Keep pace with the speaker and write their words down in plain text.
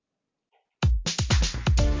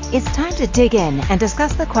It's time to dig in and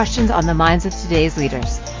discuss the questions on the minds of today's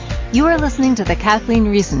leaders. You are listening to The Kathleen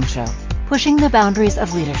Riessen Show, pushing the boundaries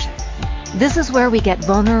of leadership. This is where we get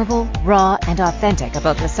vulnerable, raw, and authentic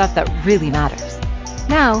about the stuff that really matters.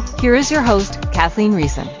 Now, here is your host, Kathleen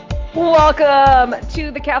Riessen. Welcome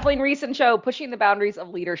to The Kathleen Riessen Show, pushing the boundaries of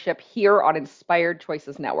leadership here on Inspired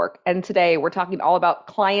Choices Network. And today we're talking all about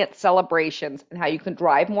client celebrations and how you can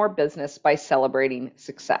drive more business by celebrating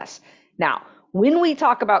success. Now, when we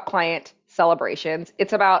talk about client celebrations,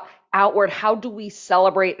 it's about outward. How do we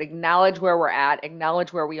celebrate, acknowledge where we're at,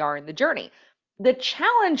 acknowledge where we are in the journey? The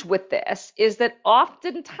challenge with this is that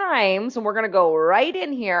oftentimes, and we're going to go right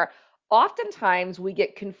in here, oftentimes we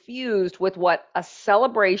get confused with what a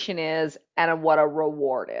celebration is and what a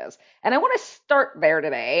reward is. And I want to start there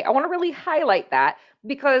today. I want to really highlight that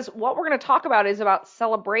because what we're going to talk about is about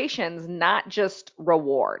celebrations, not just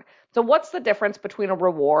reward. So what's the difference between a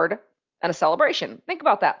reward and a celebration? Think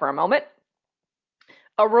about that for a moment.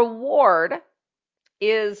 A reward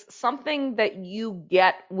is something that you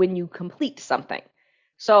get when you complete something.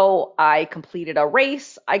 So I completed a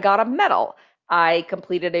race, I got a medal. I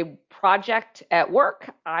completed a project at work,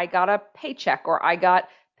 I got a paycheck or I got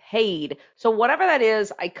paid. So whatever that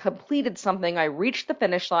is, I completed something, I reached the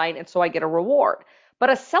finish line, and so I get a reward. But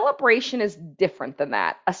a celebration is different than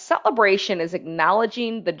that. A celebration is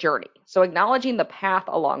acknowledging the journey, so acknowledging the path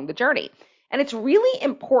along the journey. And it's really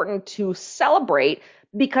important to celebrate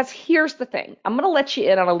because here's the thing. I'm going to let you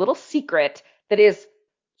in on a little secret that is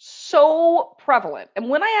so prevalent. And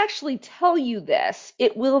when I actually tell you this,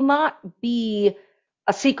 it will not be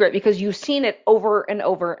a secret because you've seen it over and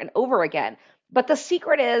over and over again. But the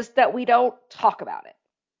secret is that we don't talk about it.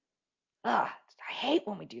 I hate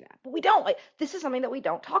when we do that, but we don't. This is something that we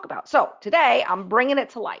don't talk about. So today I'm bringing it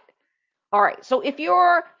to light. All right. So it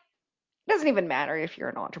doesn't even matter if you're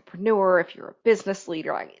an entrepreneur, if you're a business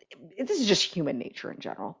leader, this is just human nature in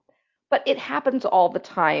general. But it happens all the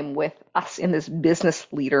time with us in this business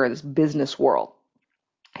leader, this business world.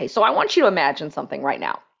 Okay, so I want you to imagine something right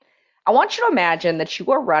now. I want you to imagine that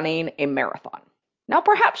you are running a marathon. Now,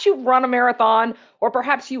 perhaps you run a marathon or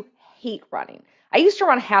perhaps you hate running. I used to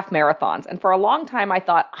run half marathons, and for a long time I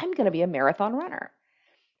thought, I'm going to be a marathon runner.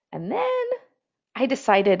 And then I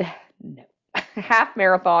decided, no, half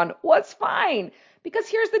marathon was fine. Because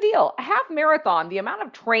here's the deal, a half marathon, the amount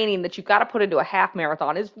of training that you've got to put into a half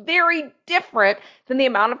marathon is very different than the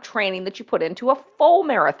amount of training that you put into a full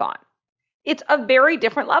marathon. It's a very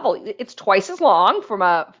different level. It's twice as long from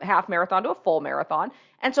a half marathon to a full marathon.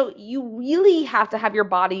 And so you really have to have your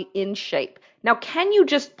body in shape. Now, can you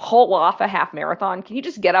just pull off a half marathon? Can you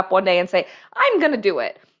just get up one day and say, I'm going to do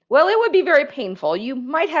it? Well, it would be very painful. You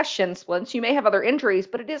might have shin splints. You may have other injuries,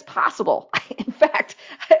 but it is possible. In fact,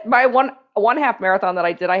 my one half marathon that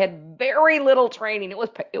I did, I had very little training.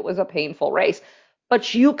 It was a painful race.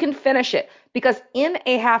 But you can finish it because in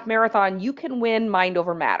a half marathon, you can win mind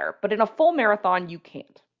over matter. But in a full marathon, you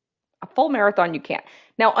can't. A full marathon, you can't.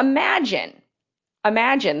 Now imagine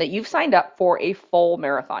that you've signed up for a full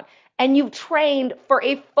marathon and you've trained for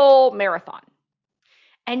a full marathon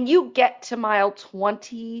and you get to mile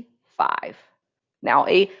 25. Now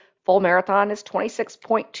a full marathon is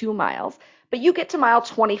 26.2 miles, but you get to mile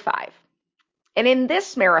 25. And in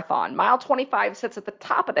this marathon, mile 25 sits at the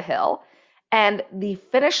top of the hill and the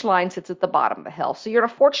finish line sits at the bottom of the hill. So you're in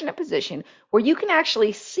a fortunate position where you can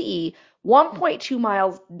actually see 1.2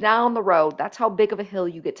 miles down the road. That's how big of a hill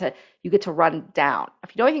you get to run down.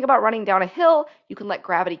 If you know anything about running down a hill, you can let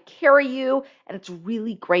gravity carry you, and it's a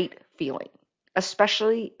really great feeling,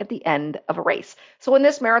 especially at the end of a race. So in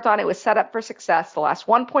this marathon, it was set up for success. The last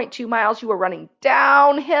 1.2 miles, you were running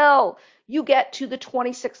downhill. You get to the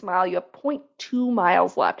 26th mile, you have 0.2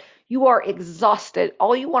 miles left. You are exhausted.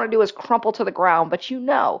 All you want to do is crumple to the ground, but you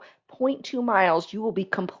know 0.2 miles, you will be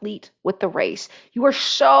complete with the race. You are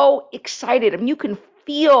so excited. I mean, you can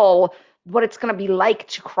feel what it's going to be like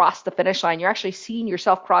to cross the finish line. You're actually seeing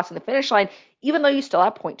yourself crossing the finish line, even though you still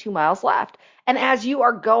have 0.2 miles left. And as you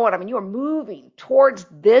are going, you are moving towards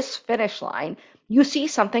this finish line, you see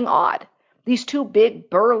something odd. These two big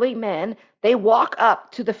burly men, they walk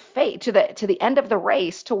up to the end of the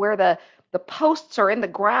race to where the posts are in the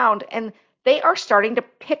ground, and they are starting to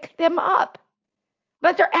pick them up.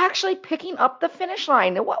 But they're actually picking up the finish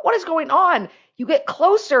line. What is going on? You get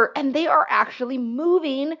closer, and they are actually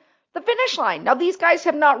moving the finish line. Now, these guys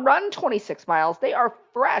have not run 26 miles. They are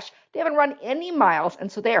fresh. They haven't run any miles,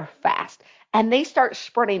 and so they are fast. And they start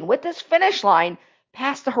sprinting with this finish line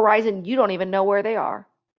past the horizon. You don't even know where they are.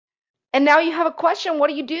 And now you have a question. What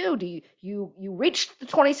do? Do you reach the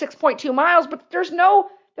 26.2 miles, but there's no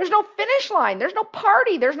There's no finish line. There's no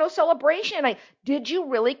party. There's no celebration. Did you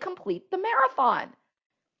really complete the marathon?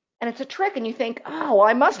 And it's a trick. And you think, oh, well,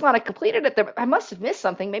 I must not have completed it. I must have missed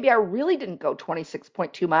something. Maybe I really didn't go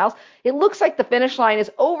 26.2 miles. It looks like the finish line is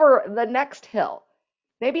over the next hill.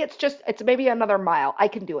 Maybe it's maybe another mile. I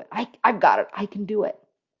can do it. I've got it. I can do it.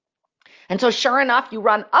 And so sure enough, you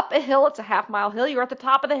run up a hill. It's a half-mile hill. You're at the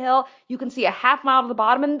top of the hill. You can see a half mile to the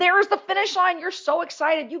bottom, and there's the finish line. You're so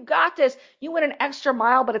excited. You got this. You went an extra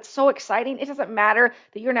mile, but it's so exciting. It doesn't matter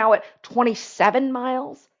that you're now at 27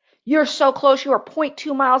 miles. You're so close. You are zero point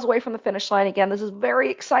 0.2 miles away from the finish line again. This is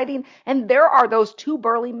very exciting. And there are those two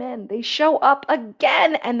burly men. They show up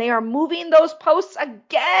again, and they are moving those posts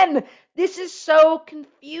again. This is so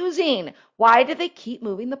confusing. Why do they keep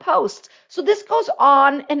moving the posts? So this goes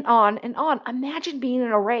on and on and on. Imagine being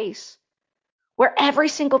in a race where every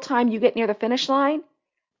single time you get near the finish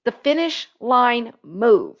line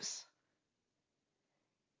moves.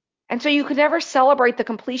 And so you could never celebrate the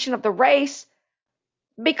completion of the race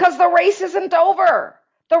because the race isn't over.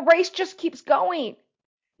 The race just keeps going.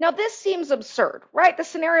 Now, this seems absurd, right? The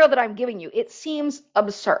scenario that I'm giving you, it seems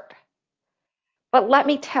absurd. But let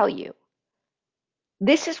me tell you,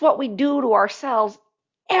 this is what we do to ourselves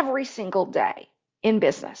every single day in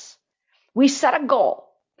business. We set a goal,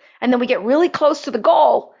 and then we get really close to the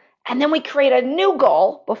goal, and then we create a new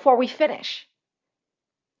goal before we finish.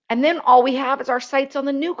 And then all we have is our sights on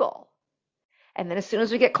the new goal. And then as soon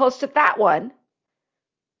as we get close to that one,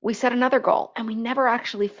 we set another goal, and we never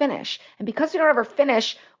actually finish. And because we don't ever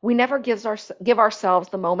finish, we never give ourselves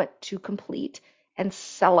the moment to complete and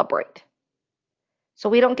celebrate. So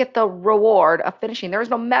we don't get the reward of finishing. There is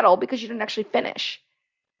no medal because you didn't actually finish.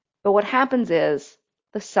 But what happens is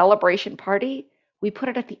the celebration party, we put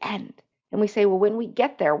it at the end. And we say, well, when we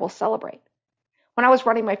get there, we'll celebrate. When I was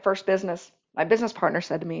running my first business, my business partner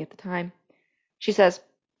said to me at the time, she says,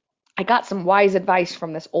 I got some wise advice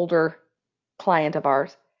from this older client of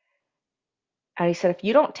ours. And he said, if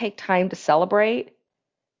you don't take time to celebrate,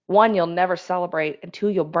 1, you'll never celebrate, and 2,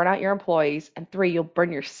 you'll burn out your employees, and 3, you'll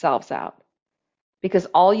burn yourselves out. Because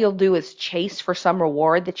all you'll do is chase for some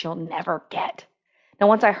reward that you'll never get. Now,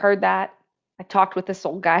 once I heard that, I talked with this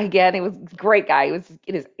old guy again. He was a great guy. He was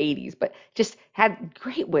in his 80s, but just had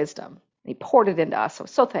great wisdom. He poured it into us. I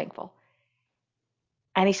was so thankful.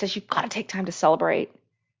 And he says, you've got to take time to celebrate.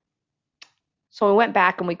 So we went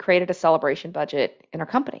back and we created a celebration budget in our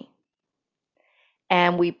company.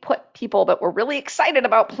 And we put people that were really excited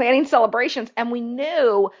about planning celebrations, and we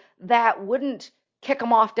knew that wouldn't kick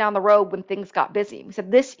them off down the road when things got busy. We said,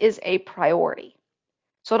 this is a priority.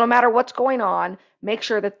 So no matter what's going on, make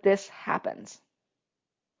sure that this happens.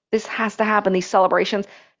 This has to happen. These celebrations,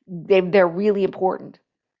 they're really important.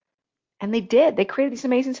 And they did. They created these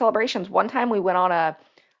amazing celebrations. One time we went on I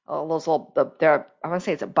want to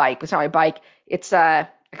say it's a bike, but it's not really a bike. It's like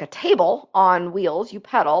a table on wheels. You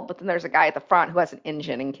pedal, but then there's a guy at the front who has an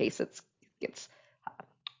engine in case it gets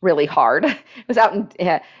really hard. It was out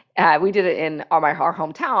in, we did it in our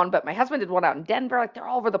hometown, but my husband did one out in Denver. Like, they're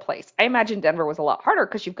all over the place. I imagine Denver was a lot harder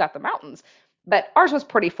because you've got the mountains, but ours was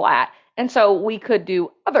pretty flat. And so we could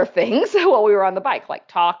do other things while we were on the bike, like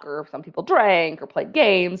talk, or some people drank or played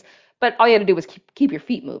games. But all you had to do was keep your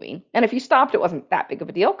feet moving. And if you stopped, it wasn't that big of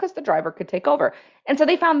a deal because the driver could take over. And so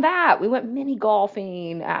they found that. We went mini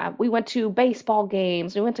golfing. We went to baseball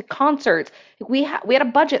games. We went to concerts. We had a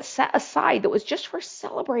budget set aside that was just for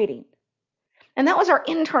celebrating. And that was our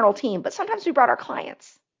internal team. But sometimes we brought our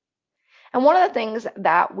clients. And one of the things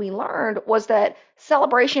that we learned was that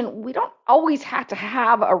celebration, we don't always have to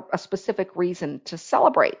have a specific reason to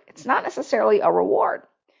celebrate. It's not necessarily a reward.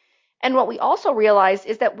 And what we also realized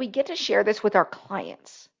is that we get to share this with our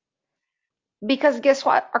clients. Because guess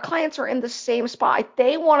what? Our clients are in the same spot.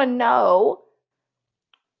 They want to know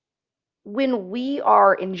when we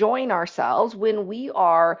are enjoying ourselves, when we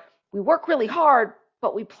work really hard,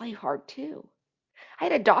 but we play hard too. I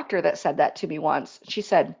had a doctor that said that to me once. She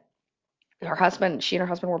said she and her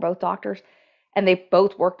husband were both doctors, and they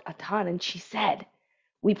both worked a ton. And she said,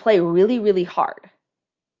 we play really, really hard.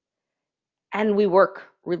 And we work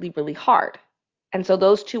really, really hard. And so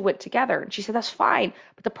those two went together. And she said, that's fine.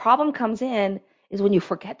 But the problem comes in is when you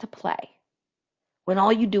forget to play, when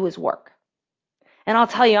all you do is work. And I'll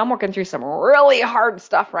tell you, I'm working through some really hard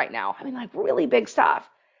stuff right now. I mean, like really big stuff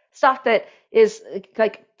that is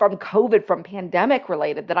like from COVID, from pandemic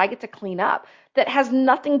related, that I get to clean up, that has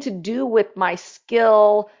nothing to do with my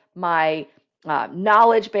skill, my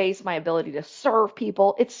knowledge base, my ability to serve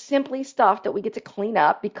people. It's simply stuff that we get to clean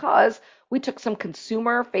up because we took some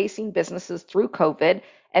consumer-facing businesses through COVID,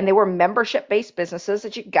 and they were membership-based businesses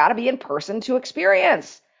that you got to be in person to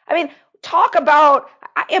experience. I mean, talk about,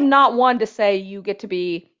 I am not one to say you get to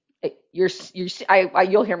be,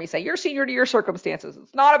 you'll hear me say, you're senior to your circumstances.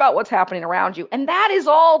 It's not about what's happening around you. And that is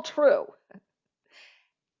all true.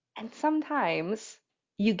 And sometimes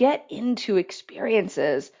you get into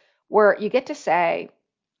experiences where you get to say,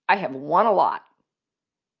 I have won a lot.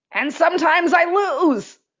 And sometimes I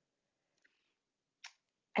lose.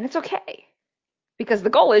 And it's okay. Because the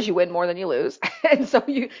goal is you win more than you lose. And so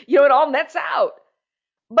it all nets out.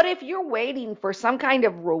 But if you're waiting for some kind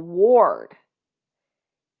of reward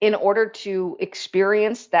in order to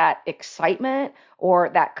experience that excitement or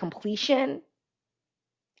that completion,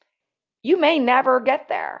 you may never get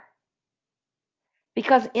there.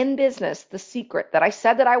 Because in business, the secret that I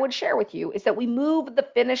said that I would share with you is that we move the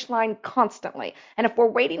finish line constantly. And if we're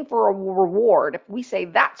waiting for a reward, if we say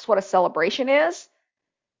that's what a celebration is,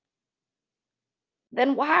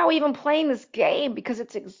 then why are we even playing this game? Because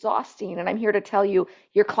it's exhausting. And I'm here to tell you,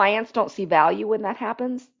 your clients don't see value when that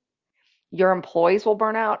happens. Your employees will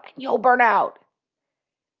burn out, and you'll burn out.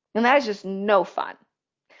 And that is just no fun.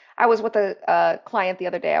 I was with a client the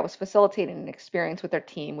other day. I was facilitating an experience with their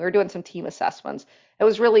team. We were doing some team assessments. It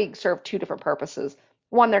was really served two different purposes.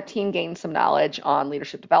 One, their team gained some knowledge on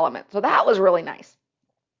leadership development. So that was really nice.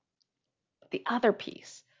 But the other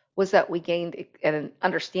piece was that we gained an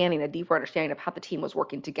understanding, a deeper understanding of how the team was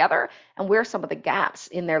working together and where some of the gaps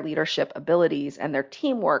in their leadership abilities and their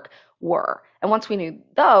teamwork were. And once we knew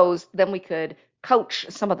those, then we could coach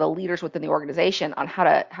some of the leaders within the organization on how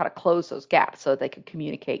to close those gaps so that they could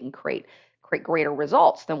communicate and create greater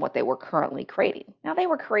results than what they were currently creating. Now they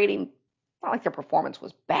were creating, not like their performance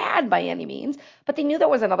was bad by any means, but they knew there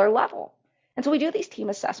was another level. And so we do these team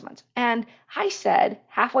assessments. And I said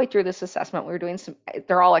halfway through this assessment, we were doing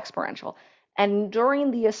they're all experiential. And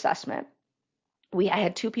during the assessment, I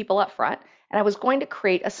had two people up front, and I was going to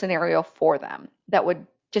create a scenario for them that would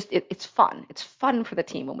it's fun. It's fun for the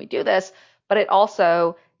team when we do this, but it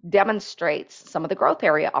also demonstrates some of the growth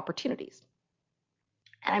area opportunities.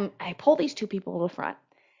 And I pulled these two people to the front,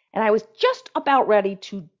 and I was just about ready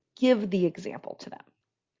to give the example to them.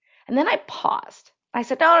 And then I paused. I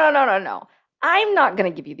said, no. I'm not going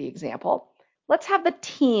to give you the example. Let's have the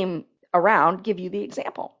team around give you the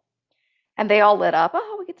example. And they all lit up.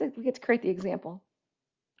 Oh, we get to create the example.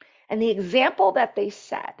 And the example that they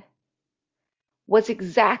said was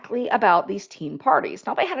exactly about these team parties.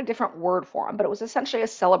 Now, they had a different word for them, but it was essentially a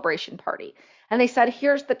celebration party. And they said,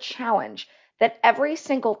 here's the challenge, that every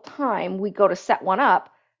single time we go to set one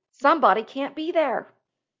up, somebody can't be there.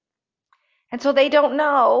 And so they don't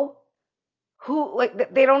know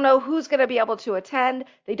they don't know who's going to be able to attend.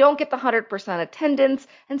 They don't get the 100% attendance.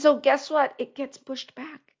 And so guess what? It gets pushed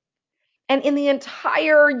back. And in the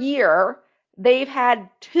entire year, they've had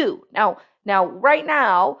two. Now right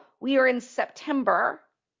now, we are in September.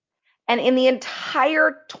 And in the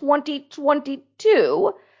entire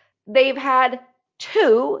 2022, they've had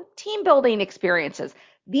two team building experiences.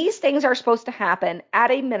 These things are supposed to happen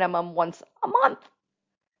at a minimum once a month.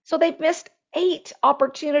 So they've missed 8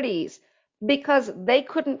 opportunities because they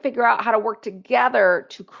couldn't figure out how to work together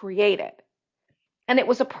to create it. And it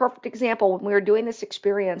was a perfect example. When we were doing this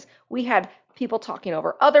experience, we had people talking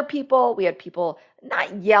over other people. We had people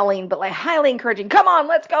not yelling, but like highly encouraging, come on,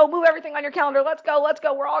 let's go, move everything on your calendar. Let's go.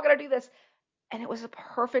 We're all going to do this. And it was a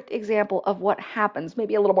perfect example of what happens,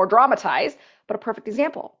 maybe a little more dramatized, but a perfect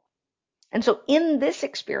example. And so in this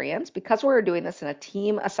experience, because we were doing this in a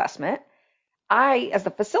team assessment, I, as the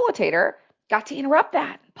facilitator, got to interrupt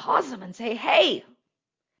that, pause them and say, hey,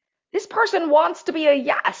 this person wants to be a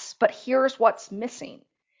yes, but here's what's missing.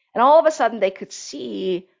 And all of a sudden they could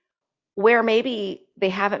see where maybe they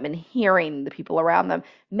haven't been hearing the people around them.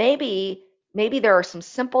 Maybe there are some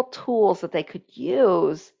simple tools that they could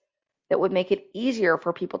use that would make it easier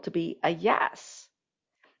for people to be a yes.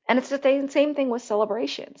 And it's the same thing with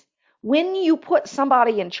celebrations. When you put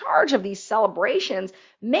somebody in charge of these celebrations,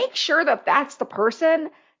 make sure that that's the person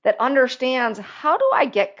that understands, how do I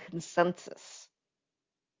get consensus?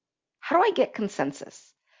 How do I get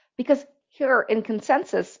consensus? Because here in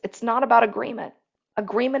consensus, it's not about agreement.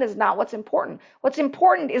 Agreement is not what's important. What's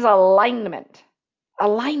important is alignment.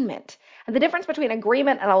 Alignment. And the difference between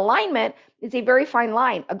agreement and alignment is a very fine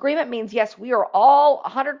line. Agreement means, yes, we are all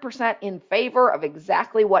 100% in favor of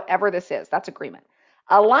exactly whatever this is. That's agreement.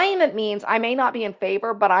 Alignment means I may not be in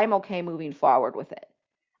favor, but I'm okay moving forward with it.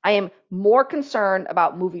 I am more concerned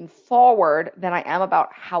about moving forward than I am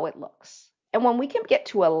about how it looks. And when we can get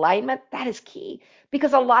to alignment, that is key,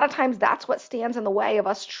 because a lot of times that's what stands in the way of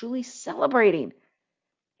us truly celebrating.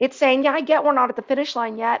 It's saying, yeah, I get we're not at the finish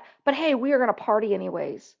line yet, but hey, we are going to party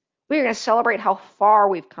anyways. We are going to celebrate how far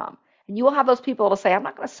we've come. And you will have those people to say, I'm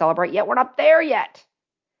not going to celebrate yet. We're not there yet.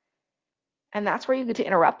 And that's where you get to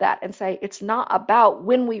interrupt that and say, it's not about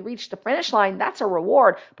when we reach the finish line. That's a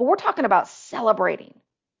reward. But we're talking about celebrating.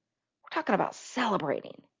 We're talking about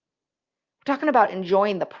celebrating. We're talking about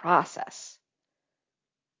enjoying the process.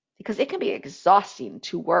 Because it can be exhausting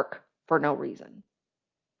to work for no reason.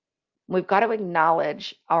 We've got to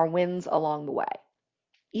acknowledge our wins along the way,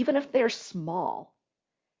 even if they're small,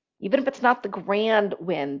 even if it's not the grand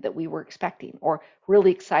win that we were expecting or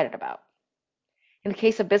really excited about. In the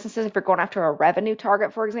case of businesses, if you're going after a revenue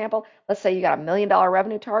target, for example, let's say you got $1 million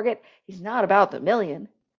revenue target, it's not about the million.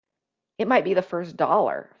 It might be the first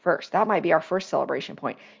dollar first. That might be our first celebration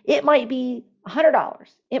point. It might be $100.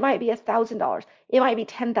 It might be $1,000. It might be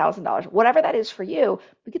 $10,000. Whatever that is for you,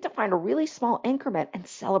 we get to find a really small increment and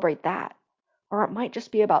celebrate that. Or it might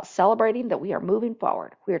just be about celebrating that we are moving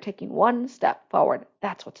forward. We are taking one step forward.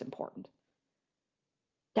 That's what's important.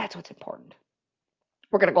 That's what's important.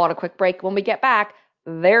 We're going to go on a quick break. When we get back,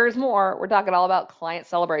 there's more. We're talking all about client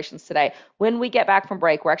celebrations today. When we get back from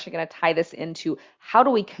break, we're actually going to tie this into how do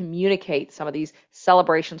we communicate some of these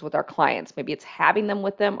celebrations with our clients. Maybe it's having them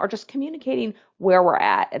with them or just communicating where we're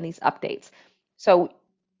at and these updates. So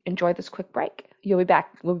enjoy this quick break. We'll be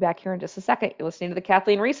back here in just a second. You're listening to the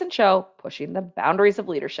Kathleen Reason Show, pushing the boundaries of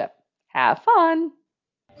leadership. Have fun.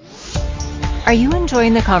 Are you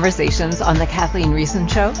enjoying the conversations on the Kathleen Reason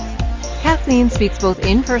Show? Kathleen speaks both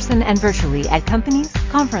in person and virtually at companies,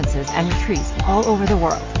 conferences, and retreats all over the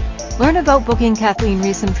world. Learn about booking Kathleen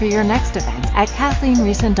Reason for your next event at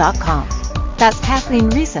KathleenReason.com. That's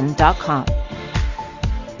KathleenReason.com.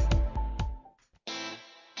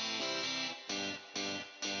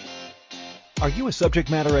 Are you a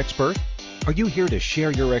subject matter expert? Are you here to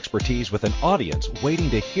share your expertise with an audience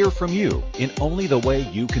waiting to hear from you in only the way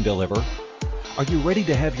you can deliver? Are you ready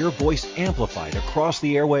to have your voice amplified across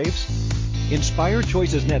the airwaves? Inspired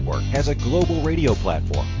Choices Network has a global radio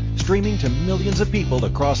platform streaming to millions of people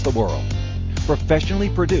across the world. Professionally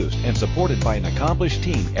produced and supported by an accomplished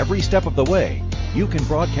team every step of the way, you can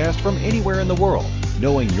broadcast from anywhere in the world,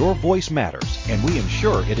 knowing your voice matters, and we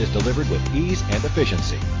ensure it is delivered with ease and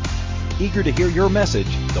efficiency. Eager to hear your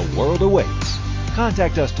message, the world awaits.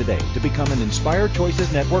 Contact us today to become an Inspired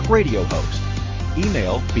Choices Network radio host.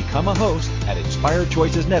 Email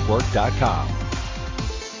becomeahost@inspiredchoicesnetwork.com.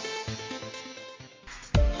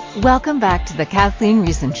 Welcome back to the Kathleen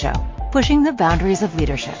Reason Show, pushing the boundaries of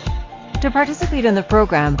leadership. To participate in the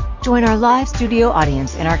program, join our live studio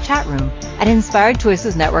audience in our chat room at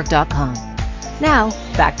inspiredchoicesnetwork.com. Now,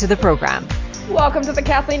 back to the program. Welcome to the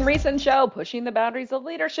Kathleen Reason Show, pushing the boundaries of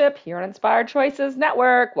leadership here on Inspired Choices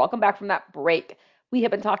Network. Welcome back from that break. We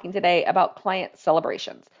have been talking today about client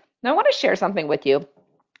celebrations. Now, I want to share something with you.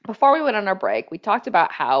 Before we went on our break, we talked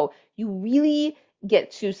about how you really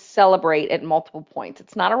get to celebrate at multiple points.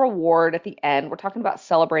 It's not a reward at the end. We're talking about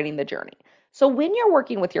celebrating the journey. So when you're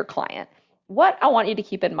working with your client, what I want you to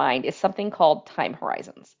keep in mind is something called time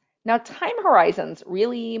horizons. Now, time horizons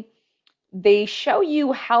really, they show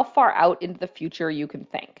you how far out into the future you can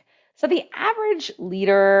think. So the average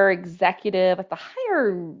leader, executive, at the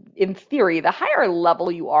higher, in theory, the higher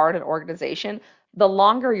level you are in an organization, the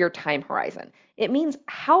longer your time horizon. It means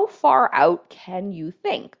how far out can you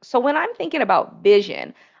think? So when I'm thinking about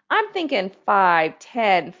vision, I'm thinking 5,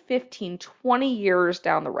 10, 15, 20 years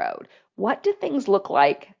down the road. What do things look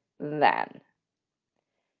like then?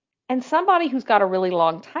 And somebody who's got a really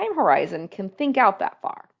long time horizon can think out that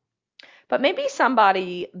far. But maybe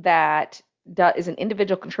somebody that is an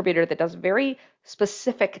individual contributor that does very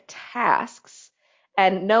specific tasks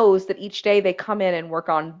and knows that each day they come in and work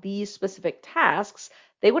on these specific tasks,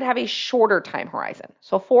 they would have a shorter time horizon.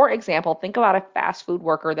 So for example, think about a fast food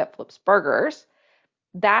worker that flips burgers.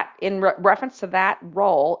 That in reference to that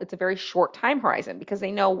role, it's a very short time horizon because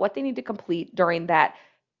they know what they need to complete during that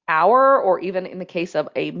hour, or even in the case of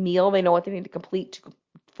a meal, they know what they need to complete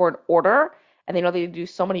for an order, and they know they need to do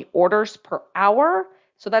so many orders per hour.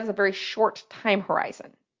 So that is a very short time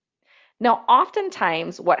horizon. Now,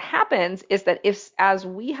 oftentimes what happens is that as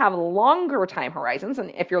we have longer time horizons,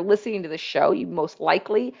 and if you're listening to the show, you most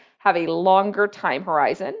likely have a longer time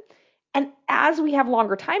horizon. And as we have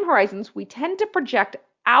longer time horizons, we tend to project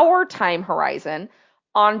our time horizon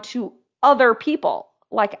onto other people.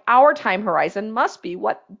 Like our time horizon must be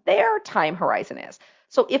what their time horizon is.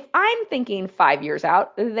 So if I'm thinking 5 years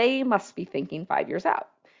out, they must be thinking 5 years out.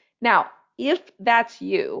 Now, if that's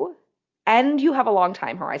you, and you have a long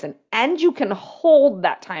time horizon, and you can hold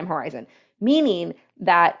that time horizon, meaning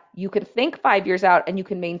that you can think 5 years out and you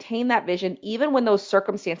can maintain that vision even when those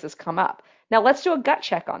circumstances come up. Now, let's do a gut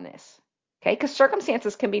check on this, okay? Because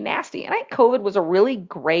circumstances can be nasty. And I think COVID was a really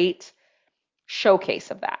great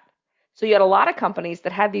showcase of that. So you had a lot of companies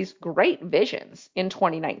that had these great visions in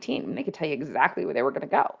 2019, and they could tell you exactly where they were going to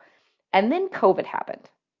go. And then COVID happened.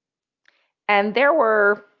 And there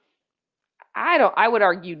were, I would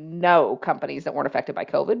argue no companies that weren't affected by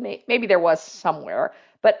COVID. Maybe there was somewhere,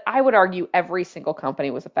 but I would argue every single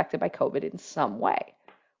company was affected by COVID in some way,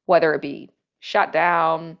 whether it be shut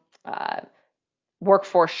down,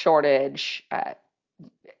 workforce shortage,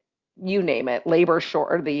 you name it, labor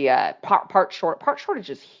short, or the part shortage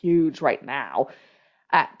is huge right now.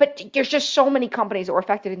 But there's just so many companies that were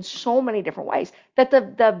affected in so many different ways that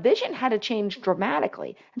the vision had to change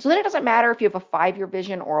dramatically. And so then it doesn't matter if you have a 5-year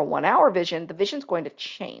vision or a 1-hour vision, the vision's going to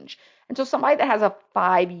change. And so somebody that has a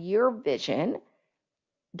 5-year vision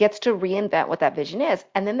gets to reinvent what that vision is.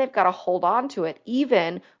 And then they've got to hold on to it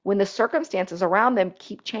even when the circumstances around them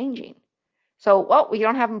keep changing. So, well, we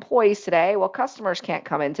don't have employees today. Well, customers can't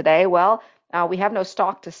come in today. Well, we have no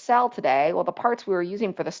stock to sell today. Well, the parts we were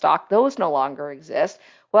using for the stock, those no longer exist.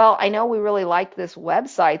 Well, I know we really liked this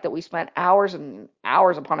website that we spent hours and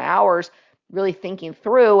hours upon hours really thinking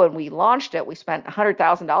through, and we launched it. We spent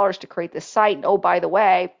 $100,000 to create this site. And oh, by the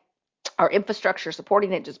way, our infrastructure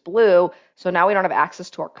supporting it just blew. So now we don't have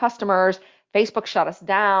access to our customers. Facebook shut us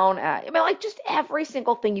down. Like just every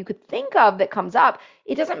single thing you could think of that comes up.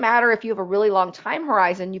 It doesn't matter if you have a really long time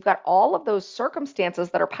horizon. You've got all of those circumstances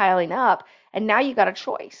that are piling up, and now you've got a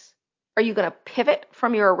choice. Are you going to pivot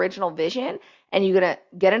from your original vision and you're going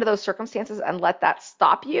to get into those circumstances and let that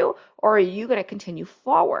stop you, or are you going to continue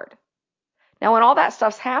forward? Now, when all that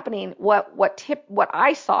stuff's happening, what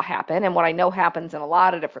I saw happen, and what I know happens in a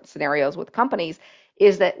lot of different scenarios with companies,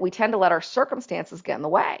 is that we tend to let our circumstances get in the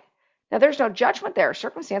way. Now, there's no judgment there.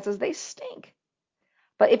 Circumstances, they stink.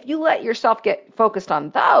 But if you let yourself get focused on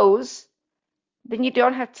those, then you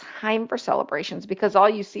don't have time for celebrations, because all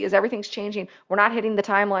you see is everything's changing. We're not hitting the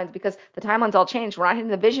timelines because the timelines all changed. We're not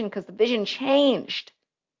hitting the vision because the vision changed.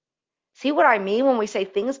 See what I mean when we say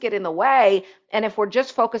things get in the way? And if we're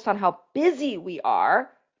just focused on how busy we are,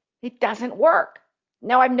 it doesn't work.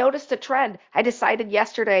 Now, I've noticed a trend. I decided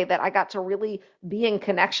yesterday that I got to really be in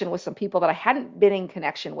connection with some people that I hadn't been in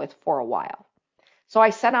connection with for a while. So I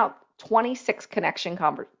sent out 26 connection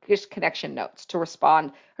notes to respond,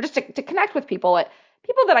 or just to connect with people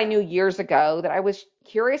that I knew years ago that I was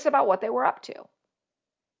curious about what they were up to.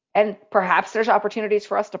 And perhaps there's opportunities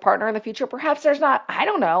for us to partner in the future. Perhaps there's not. I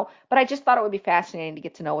don't know. But I just thought it would be fascinating to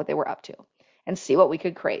get to know what they were up to and see what we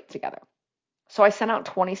could create together. So I sent out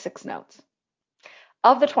 26 notes.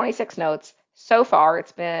 Of the 26 notes, so far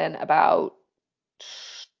it's been about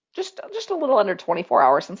just a little under 24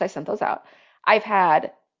 hours since I sent those out. I've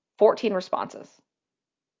had 14 responses.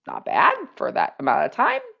 Not bad for that amount of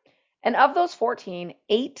time. And of those 14,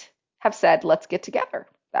 8 have said, let's get together.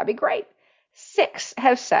 That'd be great. 6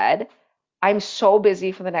 have said, I'm so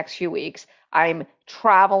busy for the next few weeks. I'm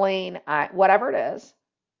traveling, whatever it is.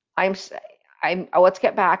 Let's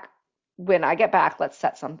get back. When I get back, let's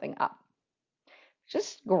set something up.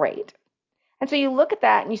 Just great. And so you look at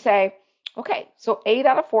that and you say, okay, so 8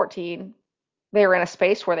 out of 14, they're in a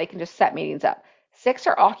space where they can just set meetings up. 6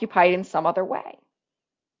 are occupied in some other way.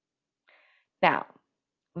 Now,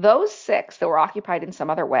 those 6 that were occupied in some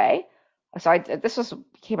other way, this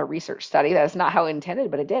became a research study. That is not how it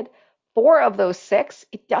intended, but it did. 4 of those 6,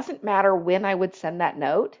 it doesn't matter when I would send that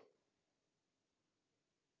note.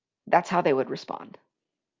 That's how they would respond.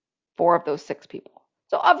 4 of those 6 people.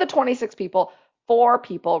 So of the 26 people, 4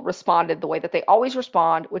 people responded the way that they always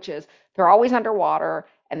respond, which is they're always underwater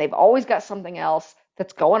and they've always got something else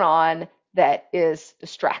that's going on that is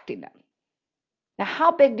distracting them. Now,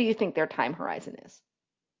 how big do you think their time horizon is?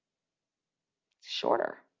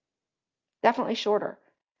 Shorter. Definitely shorter.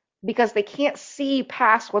 Because they can't see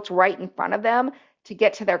past what's right in front of them to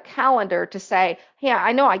get to their calendar to say, yeah,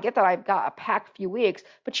 I know, I get that I've got a packed few weeks,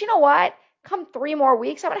 but you know what? Come 3 more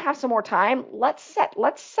weeks, I'm going to have some more time. Let's set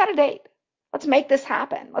a date. Let's make this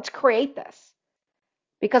happen. Let's create this.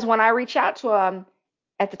 Because when I reach out to them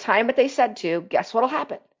at the time that they said to, guess what'll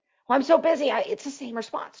happen? Well, I'm so busy. It's the same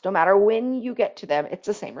response. No matter when you get to them, it's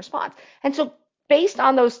the same response. And so based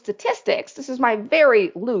on those statistics, this is my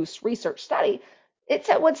very loose research study,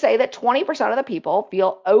 it would say that 20% of the people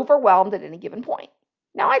feel overwhelmed at any given point.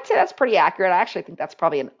 Now, I'd say that's pretty accurate. I actually think that's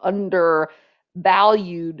probably an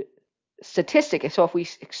undervalued statistic. So if we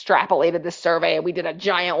extrapolated this survey and we did a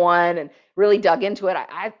giant one and really dug into it,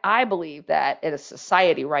 I believe that in a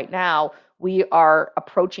society right now, we are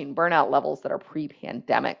approaching burnout levels that are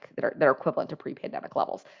pre-pandemic, that are equivalent to pre-pandemic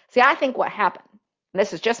levels. See, I think what happened, and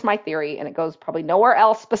this is just my theory, and it goes probably nowhere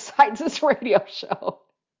else besides this radio show.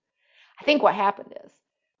 I think what happened is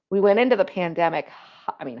we went into the pandemic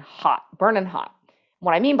hot, burning hot.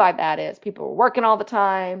 What I mean by that is people were working all the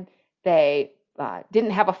time. They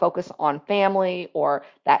didn't have a focus on family or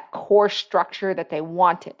that core structure that they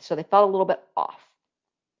wanted. So they felt a little bit off.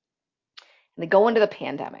 And they go into the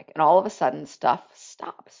pandemic, and all of a sudden stuff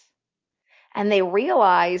stops. And they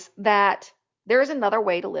realize that there's another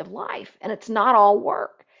way to live life, and it's not all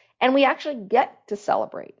work. And we actually get to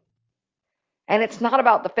celebrate. And it's not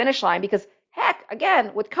about the finish line because, heck,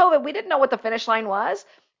 again, with COVID, we didn't know what the finish line was.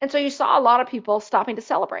 And so you saw a lot of people stopping to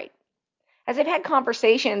celebrate. As I've had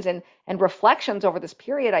conversations and reflections over this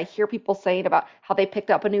period, I hear people saying about how they picked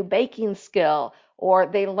up a new baking skill, or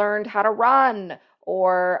they learned how to run,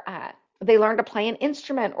 or they learned to play an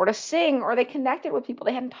instrument or to sing, or they connected with people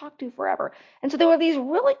they hadn't talked to forever. And so there were these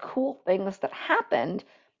really cool things that happened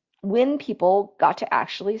when people got to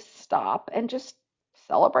actually stop and just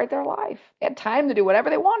celebrate their life. They had time to do whatever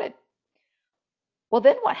they wanted. Well,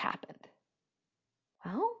 then what happened?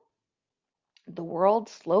 Well, the world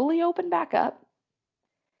slowly opened back up.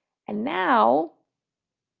 And now,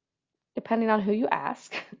 depending on who you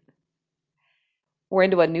ask, we're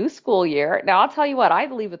into a new school year. Now, I'll tell you what, I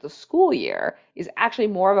believe that the school year is actually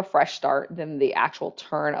more of a fresh start than the actual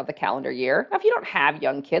turn of the calendar year. Now, if you don't have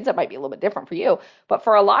young kids, that might be a little bit different for you. But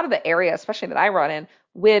for a lot of the area, especially that I run in,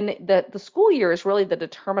 when the school year is really the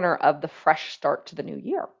determiner of the fresh start to the new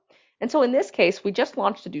year. And so in this case, we just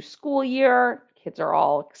launched a new school year. Kids are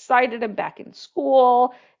all excited and back in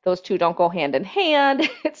school. Those two don't go hand in hand.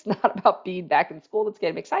 It's not about being back in school that's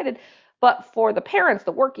getting me excited. But for the parents,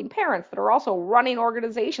 the working parents that are also running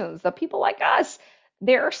organizations, the people like us,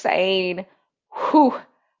 they're saying, whew,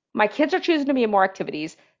 my kids are choosing to be in more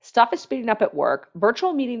activities. Stuff is speeding up at work.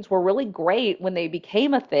 Virtual meetings were really great when they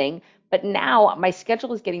became a thing, but now my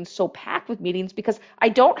schedule is getting so packed with meetings because I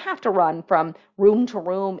don't have to run from room to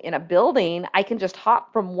room in a building. I can just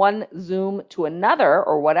hop from one Zoom to another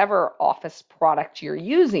or whatever office product you're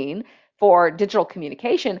using for digital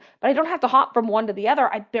communication, but I don't have to hop from one to the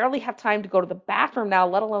other. I barely have time to go to the bathroom now,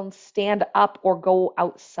 let alone stand up or go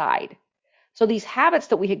outside. So these habits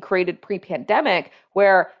that we had created pre-pandemic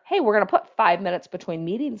where, hey, we're going to put 5 minutes between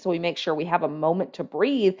meetings so we make sure we have a moment to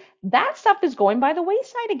breathe, that stuff is going by the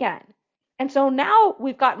wayside again. And so now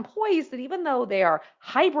we've got employees that even though they are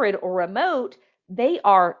hybrid or remote, they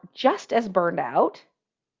are just as burned out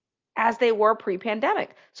as they were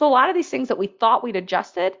pre-pandemic. So a lot of these things that we thought we'd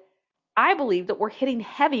adjusted, I believe that we're hitting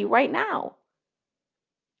heavy right now.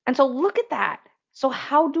 And so look at that. So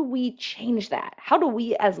how do we change that? How do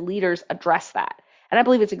we as leaders address that? And I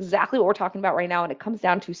believe it's exactly what we're talking about right now, and it comes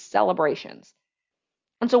down to celebrations.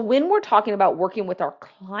 And so when we're talking about working with our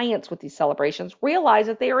clients with these celebrations, realize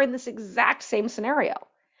that they are in this exact same scenario.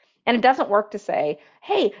 And it doesn't work to say,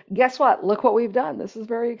 hey, guess what? Look what we've done. This is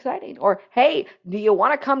very exciting. Or, hey, do you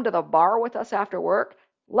want to come to the bar with us after work?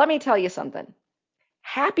 Let me tell you something.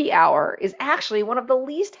 Happy hour is actually one of the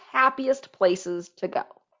least happiest places to go.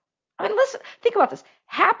 I mean, listen, think about this.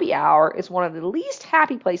 Happy hour is one of the least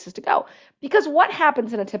happy places to go because what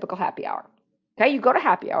happens in a typical happy hour? Okay, you go to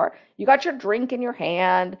happy hour, you got your drink in your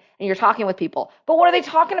hand, and you're talking with people. But what are they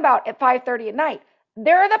talking about at 5:30 at night?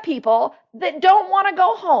 They're the people that don't want to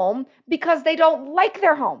go home because they don't like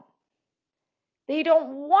their home. They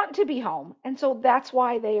don't want to be home, and so that's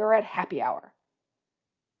why they are at happy hour.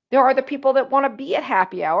 There are the people that want to be at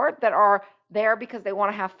happy hour that are there because they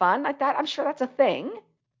want to have fun like that. I'm sure that's a thing.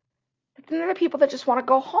 But then there are the people that just want to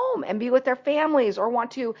go home and be with their families or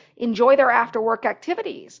want to enjoy their after work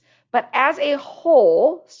activities. But as a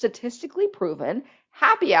whole, statistically proven,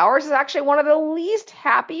 happy hours is actually one of the least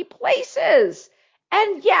happy places.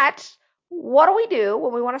 And yet, what do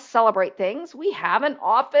when we want to celebrate things? We have an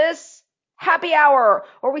office happy hour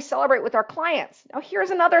or we celebrate with our clients. Now,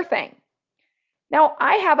 here's another thing. Now,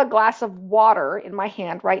 I have a glass of water in my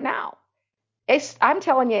hand right now. I'm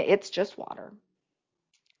telling you, it's just water.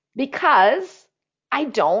 Because I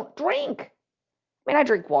don't drink. I mean, I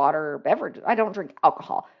drink water, beverages. I don't drink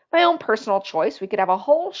alcohol. My own personal choice. We could have a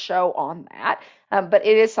whole show on that. But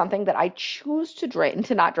it is something that I choose to drink,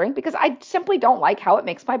 to not drink, because I simply don't like how it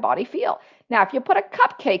makes my body feel. Now, if you put a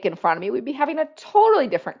cupcake in front of me, we'd be having a totally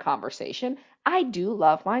different conversation. I do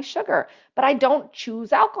love my sugar, but I don't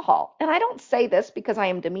choose alcohol. And I don't say this because I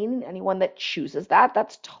am demeaning anyone that chooses that.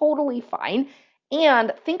 That's totally fine.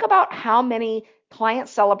 And think about how many client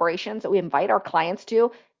celebrations that we invite our clients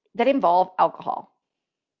to that involve alcohol.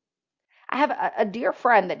 I have a dear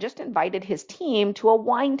friend that just invited his team to a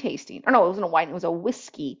wine tasting. Or no, it wasn't a wine, it was a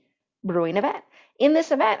whiskey brewing event. In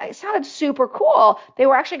this event, it sounded super cool. They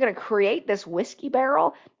were actually going to create this whiskey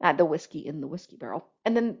barrel, the whiskey in the whiskey barrel.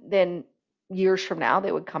 And then years from now,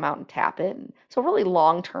 they would come out and tap it. And so really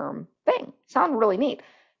long-term thing. Sounded really neat.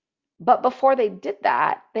 But before they did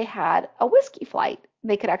that, they had a whiskey flight.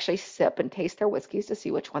 They could actually sip and taste their whiskeys to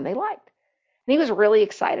see which one they liked. And he was really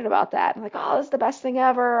excited about that. I'm like, oh, this is the best thing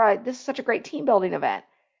ever. This is such a great team building event.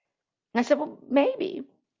 And I said, well, maybe.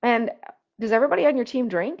 And does everybody on your team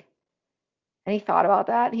drink? And he thought about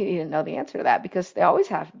that. He didn't know the answer to that because they always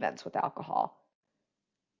have events with alcohol.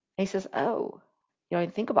 And he says, oh, you don't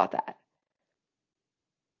even think about that.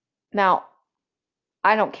 Now,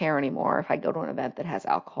 I don't care anymore if I go to an event that has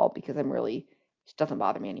alcohol because it just doesn't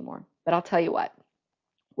bother me anymore. But I'll tell you what,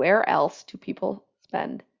 where else do people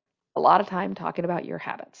spend a lot of time talking about your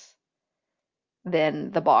habits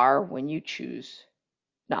than the bar when you choose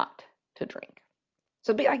not to drink?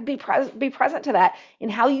 So be present to that in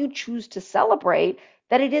how you choose to celebrate,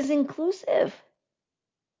 that it is inclusive.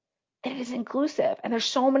 That it is inclusive. And there's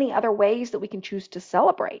so many other ways that we can choose to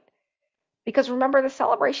celebrate. Because remember, the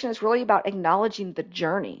celebration is really about acknowledging the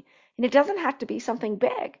journey. And it doesn't have to be something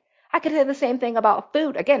big. I could say the same thing about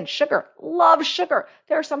food. Again, sugar. Love sugar.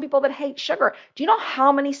 There are some people that hate sugar. Do you know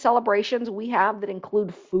how many celebrations we have that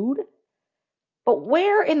include food? But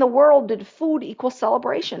where in the world did food equal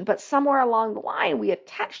celebration? But somewhere along the line, we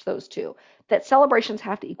attached those two, that celebrations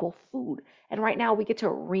have to equal food. And right now, we get to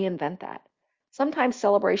reinvent that. Sometimes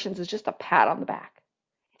celebrations is just a pat on the back.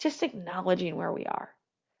 It's just acknowledging where we are.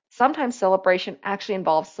 Sometimes celebration actually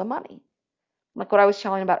involves some money, like what I was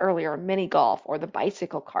telling about earlier, mini golf or the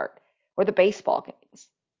bicycle cart or the baseball games.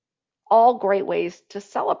 All great ways to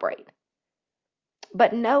celebrate.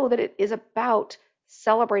 But know that it is about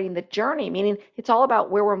celebrating the journey, meaning it's all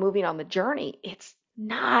about where we're moving on the journey. It's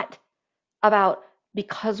not about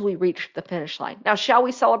because we reached the finish line. Now, shall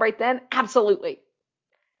we celebrate then? Absolutely.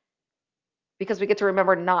 Because we get to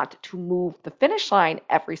remember not to move the finish line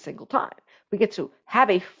every single time. We get to have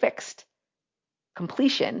a fixed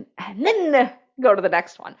completion and then go to the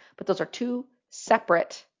next one. But those are two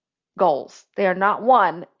separate goals. They are not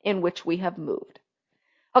one in which we have moved.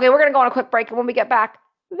 Okay, we're going to go on a quick break, and when we get back,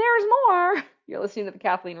 there's more. You're listening to the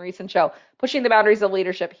Kathleen Riessen Show, pushing the boundaries of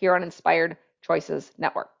leadership here on Inspired Choices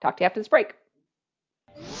Network. Talk to you after this break.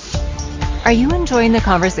 Are you enjoying the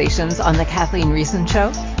conversations on the Kathleen Riessen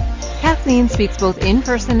Show? Kathleen speaks both in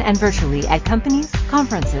person and virtually at companies,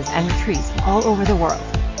 conferences, and retreats all over the world.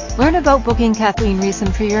 Learn about booking Kathleen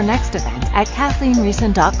Riessen for your next event at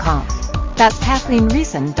KathleenRiessen.com. That's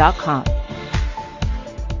KathleenRiessen.com.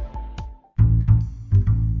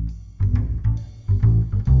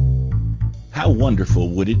 How wonderful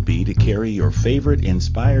would it be to carry your favorite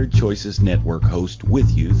Inspired Choices Network host with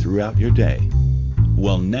you throughout your day?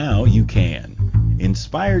 Well, now you can.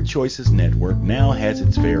 Inspired Choices Network now has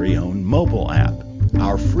its very own mobile app.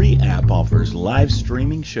 Our free app offers live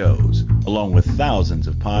streaming shows, along with thousands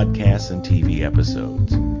of podcasts and TV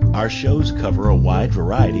episodes. Our shows cover a wide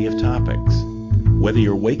variety of topics. Whether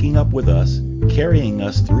you're waking up with us, carrying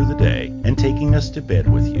us through the day, and taking us to bed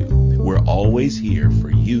with you, we're always here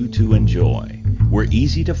for you to enjoy. We're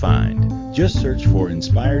easy to find. Just search for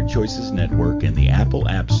Inspired Choices Network in the Apple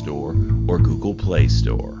App Store or Google Play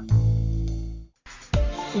Store.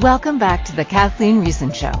 Welcome back to the Kathleen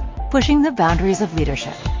Riessen Show, pushing the boundaries of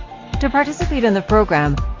leadership. To participate in the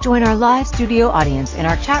program, join our live studio audience in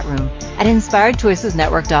our chat room at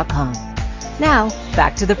inspiredchoicesnetwork.com. Now,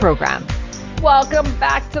 back to the program. Welcome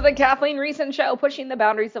back to the Kathleen Riessen Show, pushing the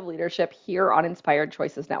boundaries of leadership here on Inspired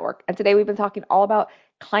Choices Network. And today we've been talking all about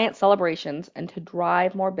client celebrations and to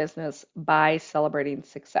drive more business by celebrating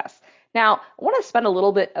success. Now, I want to spend a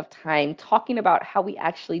little bit of time talking about how we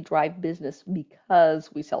actually drive business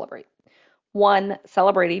because we celebrate. One,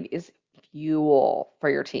 celebrating is fuel for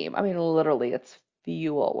your team. I mean, literally, it's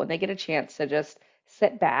fuel. When they get a chance to just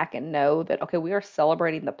sit back and know that, okay, we are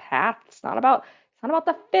celebrating the path. It's not about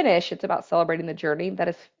the finish. It's about celebrating the journey. That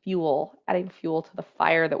is fuel, adding fuel to the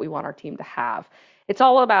fire that we want our team to have. It's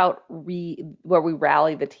all about where we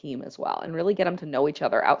rally the team as well and really get them to know each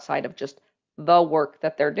other outside of just the work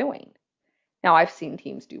that they're doing. Now, I've seen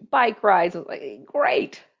teams do bike rides. Like,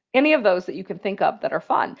 great. Any of those that you can think of that are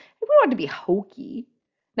fun. If we want to be hokey.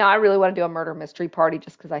 Now, I really want to do a murder mystery party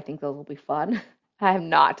just because I think those will be fun. I have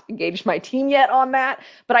not engaged my team yet on that,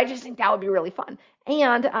 but I just think that would be really fun.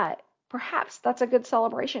 And perhaps that's a good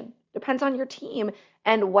celebration. Depends on your team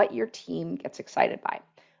and what your team gets excited by.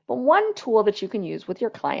 But one tool that you can use with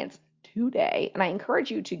your clients today, and I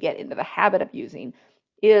encourage you to get into the habit of using,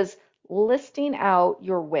 is listing out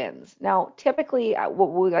your wins. Now, typically,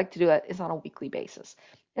 what we like to do is on a weekly basis.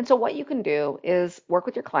 And so what you can do is work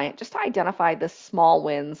with your client just to identify the small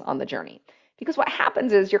wins on the journey. Because what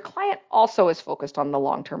happens is your client also is focused on the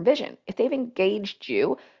long-term vision. If they've engaged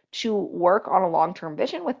you to work on a long-term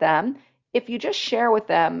vision with them, if you just share with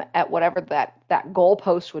them at whatever that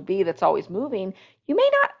goalpost would be that's always moving, you may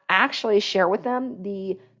not actually share with them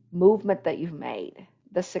the movement that you've made,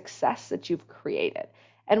 the success that you've created.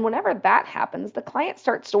 And whenever that happens, the client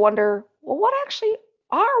starts to wonder, well, what actually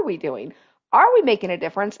are we doing? Are we making a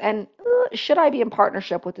difference? And should I be in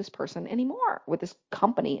partnership with this person anymore, with this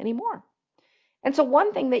company anymore? And so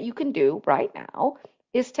one thing that you can do right now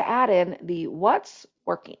is to add in the what's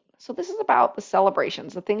working. So this is about the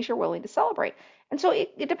celebrations, the things you're willing to celebrate. And so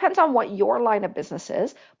it depends on what your line of business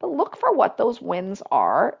is, but look for what those wins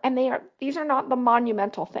are. And these are not the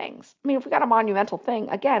monumental things. I mean, if we got a monumental thing,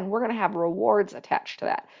 again, we're going to have rewards attached to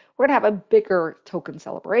that. We're going to have a bigger token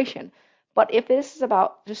celebration. But if this is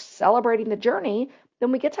about just celebrating the journey,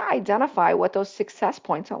 then we get to identify what those success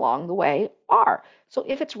points along the way are. So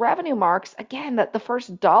if it's revenue marks, again, that the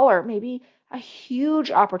first dollar may be a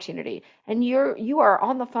huge opportunity, and you are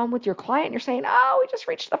on the phone with your client and you're saying, oh, we just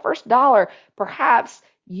reached the first dollar. Perhaps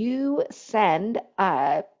you send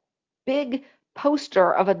a big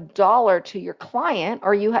poster of $1 to your client,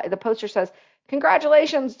 or the poster says,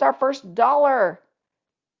 congratulations, it's our first dollar.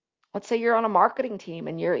 Let's say you're on a marketing team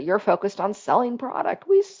and you're focused on selling product.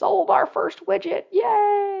 We sold our first widget.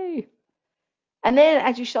 Yay! And then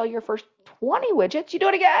as you sell your first 20 widgets, you do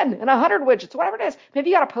it again, and 100 widgets, whatever it is. Maybe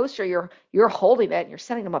you got a poster, you're holding it and you're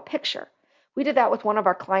sending them a picture. We did that with one of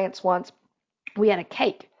our clients once. We had a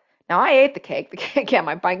cake. Now I ate the cake. Again,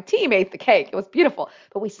 my buying team ate the cake. It was beautiful.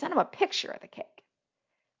 But we sent them a picture of the cake.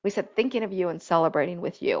 We said, thinking of you and celebrating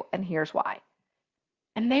with you, and here's why.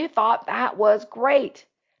 And they thought that was great.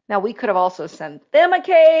 Now, we could have also sent them a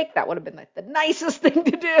cake. That would have been like the nicest thing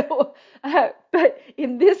to do. But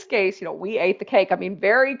in this case, we ate the cake. I mean,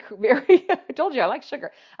 very, very, I told you I like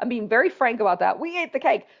sugar. I'm being very frank about that. We ate the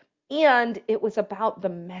cake. And it was about the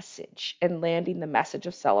message and landing the message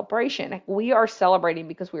of celebration. We are celebrating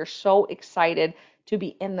because we are so excited to be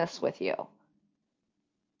in this with you.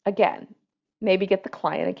 Again, maybe get the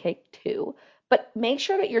client a cake too, but make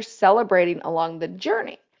sure that you're celebrating along the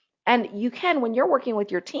journey. And you can, when you're working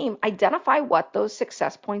with your team, identify what those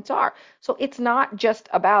success points are. So it's not just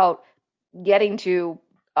about getting to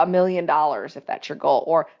 $1 million, if that's your goal,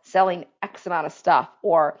 or selling X amount of stuff,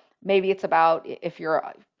 or maybe it's about if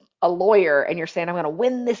you're a lawyer and you're saying, I'm going to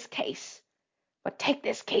win this case, but take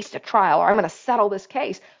this case to trial, or I'm going to settle this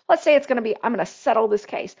case. Let's say it's going to be, I'm going to settle this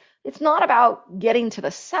case. It's not about getting to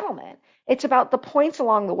the settlement. It's about the points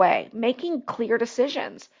along the way, making clear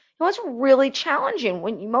decisions. It's really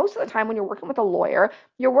challenging most of the time when you're working with a lawyer,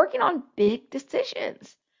 you're working on big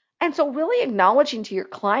decisions. And so really acknowledging to your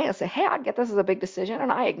client, say, hey, I get this as a big decision,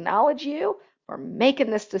 and I acknowledge you for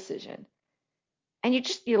making this decision. And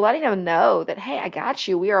you're letting them know that, hey, I got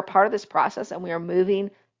you. We are a part of this process and we are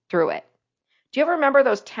moving through it. Do you ever remember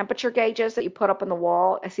those temperature gauges that you put up on the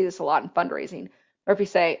wall? I see this a lot in fundraising. Or if you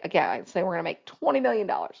say, again, I say we're going to make $20 million.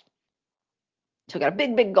 So we got a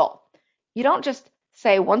big, big goal. You don't just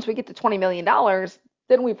say once we get to $20 million,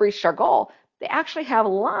 then we've reached our goal. They actually have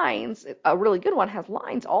lines. A really good one has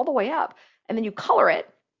lines all the way up. And then you color it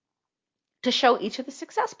to show each of the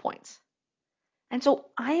success points. And so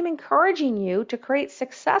I am encouraging you to create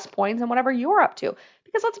success points in whatever you're up to.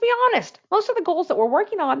 Because let's be honest, most of the goals that we're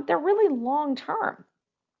working on, they're really long term.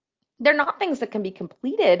 They're not things that can be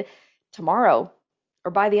completed tomorrow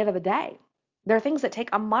or by the end of the day. They're things that take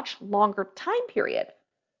a much longer time period.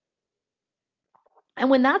 And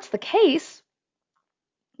when that's the case,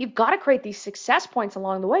 you've got to create these success points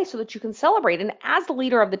along the way so that you can celebrate. And as the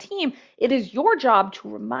leader of the team, it is your job to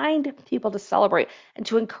remind people to celebrate and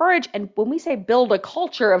to encourage. And when we say build a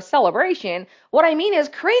culture of celebration, what I mean is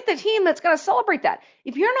create the team that's going to celebrate that.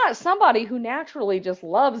 If you're not somebody who naturally just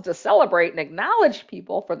loves to celebrate and acknowledge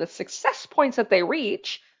people for the success points that they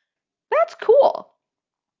reach, that's cool.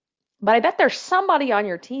 But I bet there's somebody on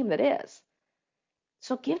your team that is.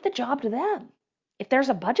 So give the job to them. If there's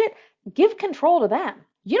a budget, give control to them.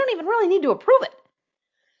 You don't even really need to approve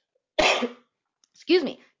it. Excuse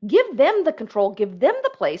me. Give them the control, give them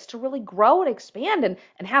the place to really grow and expand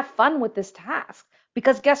and have fun with this task.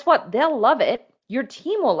 Because guess what? They'll love it, your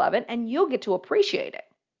team will love it, and you'll get to appreciate it.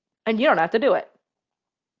 And you don't have to do it.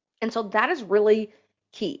 And so that is really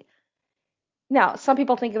key. Now, some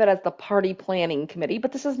people think of it as the party planning committee,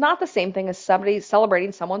 but this is not the same thing as somebody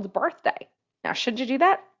celebrating someone's birthday. Now, should you do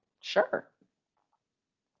that? Sure.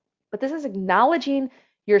 But this is acknowledging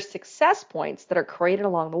your success points that are created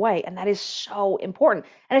along the way, and that is so important.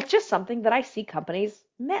 And it's just something that I see companies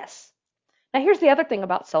miss. Now, here's the other thing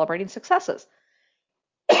about celebrating successes.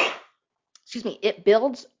 Excuse me, it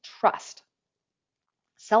builds trust.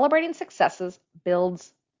 Celebrating successes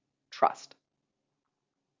builds trust.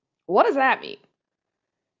 What does that mean?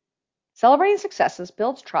 Celebrating successes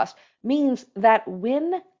builds trust, means that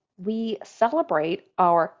when we celebrate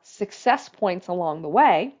our success points along the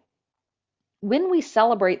way, when we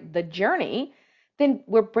celebrate the journey, then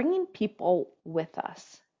we're bringing people with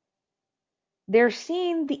us. They're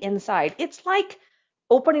seeing the inside. It's like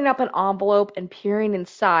opening up an envelope and peering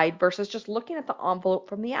inside versus just looking at the envelope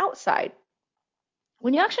from the outside.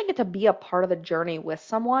 When you actually get to be a part of the journey with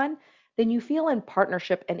someone, then you feel in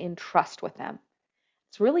partnership and in trust with them.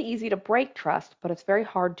 It's really easy to break trust, but it's very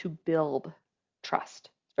hard to build trust.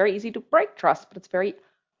 It's very easy to break trust, but it's very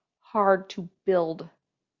hard to build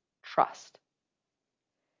trust.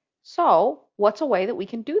 So, what's a way that we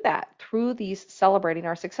can do that? Through these celebrating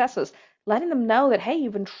our successes, letting them know that, hey,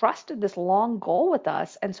 you've entrusted this long goal with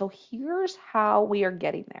us, and so here's how we are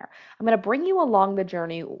getting there. I'm going to bring you along the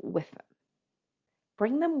journey with them.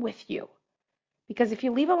 Bring them with you. Because if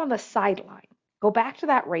you leave them on the sideline, go back to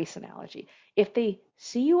that race analogy. If they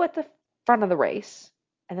see you at the front of the race,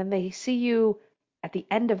 and then they see you at the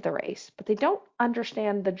end of the race, but they don't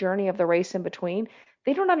understand the journey of the race in between,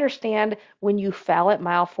 they don't understand when you fell at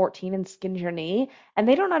mile 14 and skinned your knee, and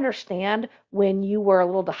they don't understand when you were a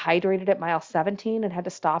little dehydrated at mile 17 and had to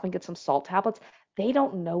stop and get some salt tablets. They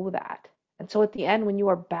don't know that. And so at the end, when you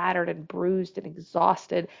are battered and bruised and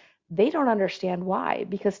exhausted, they don't understand why,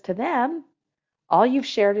 because to them, all you've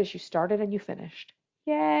shared is you started and you finished.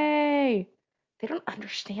 Yay! They don't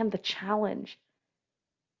understand the challenge.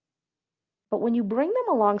 But when you bring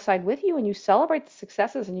them alongside with you and you celebrate the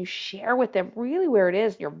successes and you share with them really where it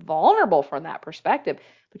is, you're vulnerable from that perspective,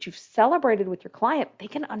 but you've celebrated with your client, they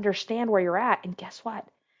can understand where you're at. And guess what?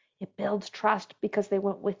 It builds trust because they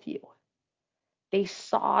went with you. They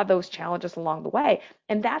saw those challenges along the way.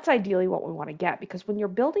 And that's ideally what we want to get, because when you're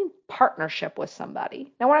building partnership with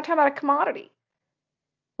somebody, now we're not talking about a commodity.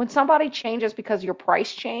 When somebody changes because your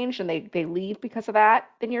price changed and they leave because of that,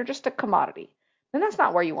 then you're just a commodity. And that's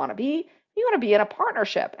not where you want to be. You want to be in a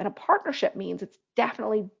partnership. And a partnership means it's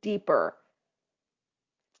definitely deeper.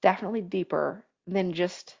 It's definitely deeper than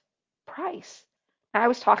just price. I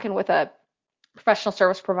was talking with a professional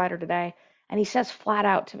service provider today, and he says flat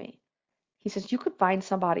out to me, he says, you could find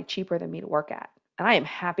somebody cheaper than me to work at, and I am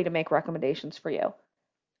happy to make recommendations for you.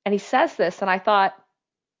 And he says this, and I thought,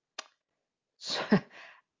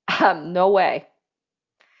 no way.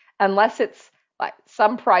 Unless it's like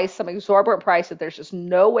some price, some exorbitant price that there's just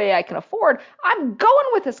no way I can afford, I'm going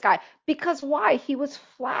with this guy. Because why? He was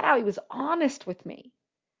flat out, he was honest with me.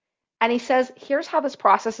 And he says, here's how this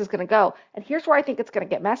process is going to go. And here's where I think it's going to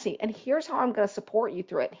get messy. And here's how I'm going to support you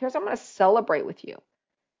through it. Here's how I'm going to celebrate with you.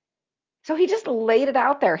 So he just laid it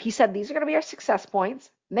out there. He said, these are going to be our success points.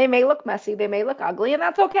 They may look messy, they may look ugly, and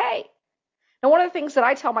that's okay. Now, one of the things that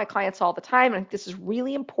I tell my clients all the time, and this is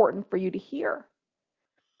really important for you to hear,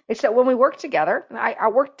 is that when we work together, and I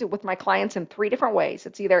work with my clients in 3 different ways.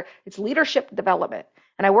 It's leadership development,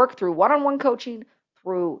 and I work through one-on-one coaching,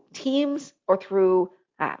 through teams, or through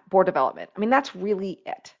board development. I mean, that's really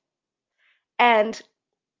it. And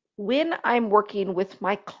when I'm working with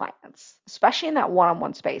my clients, especially in that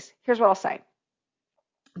one-on-one space, here's what I'll say.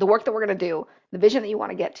 The work that we're going to do, the vision that you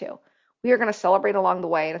want to get to, we are going to celebrate along the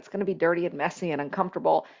way, and it's going to be dirty and messy and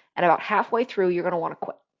uncomfortable. And about halfway through, you're going to want to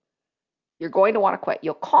quit. You're going to want to quit.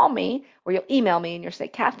 You'll call me or you'll email me and you'll say,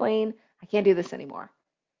 Kathleen, I can't do this anymore.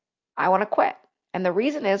 I want to quit. And the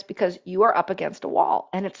reason is because you are up against a wall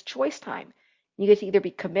and it's choice time. You get to either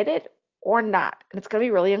be committed or not. And it's going to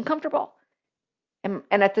be really uncomfortable. And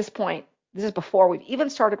at this point, this is before we've even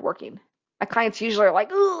started working. My clients usually are like,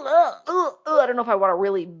 I don't know if I want to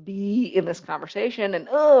really be in this conversation. And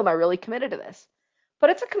am I really committed to this? But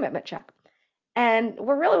it's a commitment check. And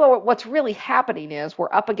what's really happening is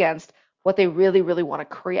we're up against what they really, really want to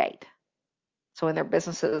create. So in their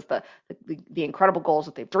businesses, the incredible goals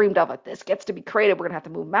that they've dreamed of, like this gets to be created. We're going to have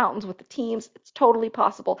to move mountains with the teams. It's totally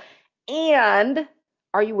possible. And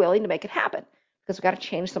are you willing to make it happen? Because we've got to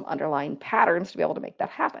change some underlying patterns to be able to make that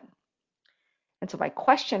happen. And so my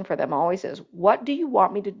question for them always is, what do you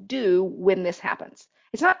want me to do when this happens?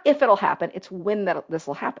 It's not if it'll happen, it's when this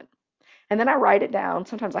will happen. And then I write it down.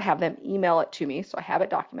 Sometimes I have them email it to me, so I have it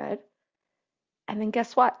documented. And then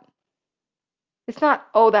guess what? It's not,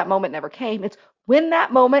 oh, that moment never came. It's when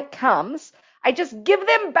that moment comes, I just give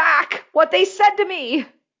them back what they said to me.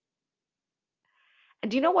 And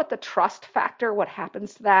do you know what the trust factor, what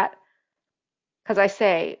happens to that? Because I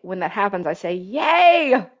say, when that happens, I say,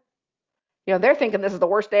 yay! You know, they're thinking this is the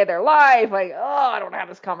worst day of their life. Like, oh, I don't want to have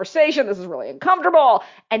this conversation. This is really uncomfortable.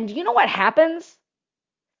 And do you know what happens?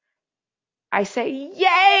 I say,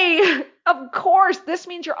 yay! Of course, this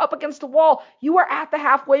means you're up against the wall. You are at the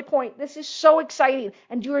halfway point. This is so exciting.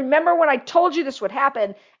 And do you remember when I told you this would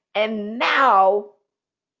happen? And now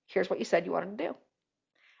here's what you said you wanted to do.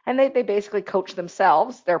 And they basically coach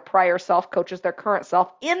themselves. Their prior self coaches their current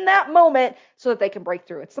self in that moment so that they can break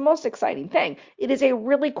through. It's the most exciting thing. It is a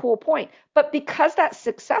really cool point. But because that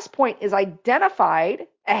success point is identified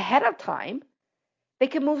ahead of time, they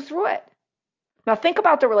can move through it. Now think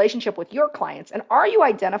about the relationship with your clients. And are you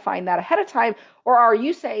identifying that ahead of time? Or are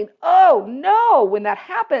you saying, oh no, when that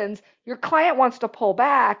happens, your client wants to pull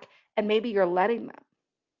back and maybe you're letting them?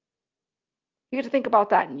 You get to think about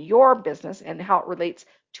that in your business and how it relates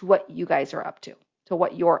to what you guys are up to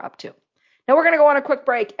what you're up to. Now we're going to go on a quick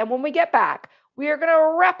break. And when we get back, we are going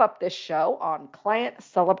to wrap up this show on client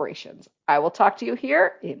celebrations. I will talk to you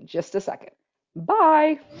here in just a second.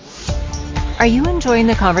 Bye. Are you enjoying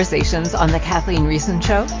the conversations on The Kathleen Reason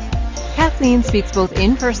Show? Kathleen speaks both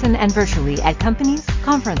in person and virtually at companies,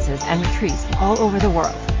 conferences, and retreats all over the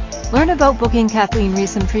world. Learn about booking Kathleen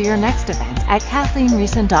Reason for your next event at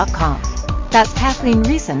KathleenReason.com. That's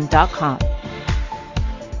KathleenReason.com.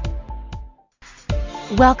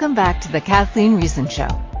 Welcome back to The Kathleen Reason Show,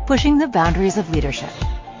 pushing the boundaries of leadership.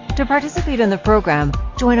 To participate in the program,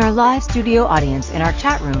 join our live studio audience in our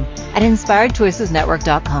chat room at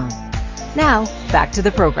InspiredChoicesNetwork.com. Now, back to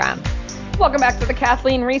the program. Welcome back to the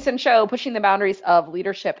Kathleen Reason Show, pushing the boundaries of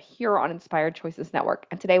leadership here on Inspired Choices Network.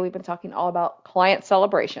 And today we've been talking all about client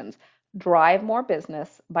celebrations. Drive more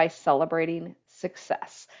business by celebrating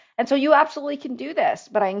success. And so you absolutely can do this,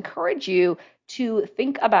 but I encourage you to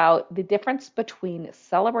think about the difference between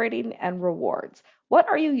celebrating and rewards. What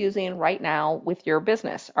are you using right now with your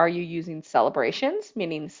business? Are you using celebrations,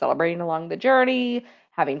 meaning celebrating along the journey,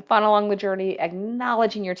 having fun along the journey,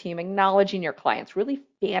 acknowledging your team, acknowledging your clients, really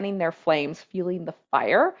fanning their flames, feeling the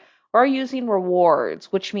fire, or using rewards,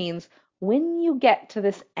 which means when you get to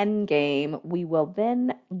this end game, we will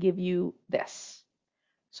then give you this.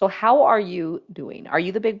 So how are you doing? Are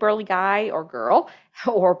you the big burly guy or girl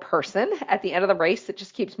or person at the end of the race that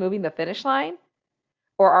just keeps moving the finish line?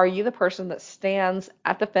 Or are you the person that stands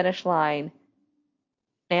at the finish line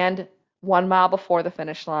and 1 mile before the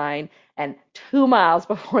finish line and 2 miles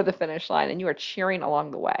before the finish line and you are cheering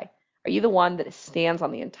along the way? Are you the one that stands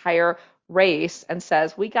on the entire race and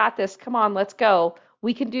says, we got this, come on, let's go,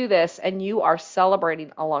 we can do this, and you are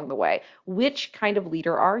celebrating along the way? Which kind of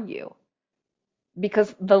leader are you?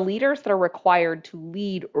 Because the leaders that are required to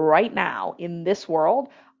lead right now in this world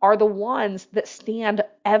are the ones that stand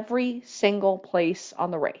every single place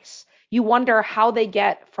on the race. You wonder how they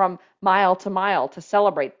get from mile to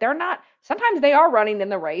celebrate. They're not, sometimes they are running in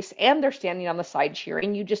the race and they're standing on the side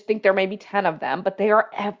cheering. You just think there may be 10 of them, but they are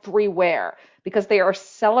everywhere because they are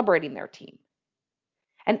celebrating their team.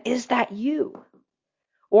 And is that you?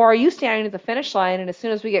 Or are you standing at the finish line and as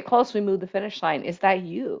soon as we get close, we move the finish line? Is that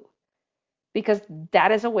you? Because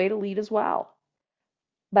that is a way to lead as well.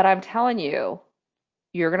 But I'm telling you,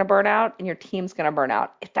 you're going to burn out and your team's going to burn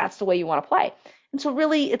out if that's the way you want to play. And so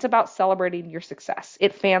really, it's about celebrating your success.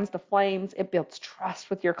 It fans the flames. It builds trust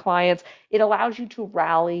with your clients. It allows you to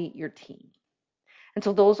rally your team. And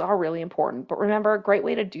so those are really important. But remember, a great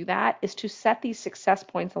way to do that is to set these success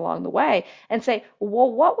points along the way and say,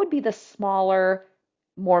 well, what would be the smaller,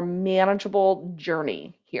 more manageable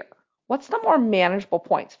journey here? What's the more manageable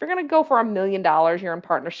points? If you're going to go for $1 million, you're in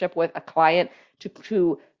partnership with a client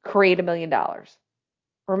to create $1 million.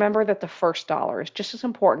 Remember that the first dollar is just as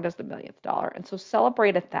important as the millionth dollar. And so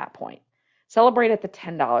celebrate at that point. Celebrate at the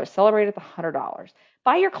 $10. Celebrate at the $100.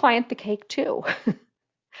 Buy your client the cake too.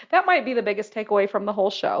 That might be the biggest takeaway from the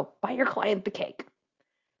whole show. Buy your client the cake.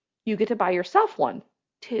 You get to buy yourself one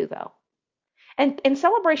too, though. And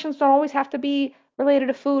celebrations don't always have to be related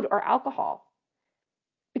to food or alcohol.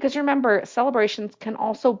 Because remember, celebrations can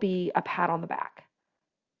also be a pat on the back.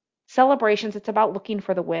 Celebrations, it's about looking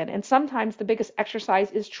for the win. And sometimes the biggest exercise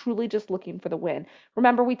is truly just looking for the win.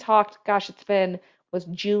 Remember, we talked, was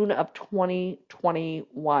June of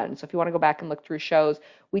 2021. So if you want to go back and look through shows,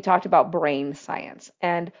 we talked about brain science.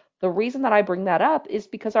 And the reason that I bring that up is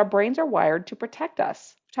because our brains are wired to protect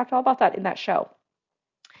us. We talked all about that in that show.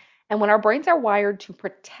 And when our brains are wired to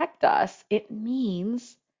protect us, it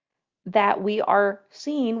means that we are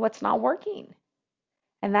seeing what's not working.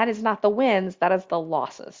 And that is not the wins, that is the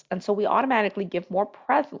losses. And so we automatically give more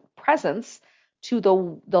presence to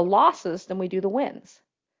the losses than we do the wins.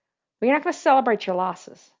 But you're not going to celebrate your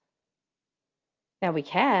losses. Now we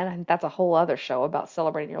can, and that's a whole other show about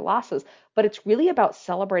celebrating your losses, but it's really about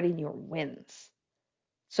celebrating your wins.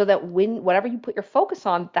 So that whatever you put your focus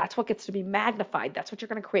on, that's what gets to be magnified. That's what you're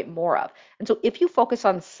going to create more of. And so if you focus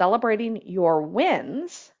on celebrating your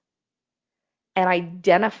wins, and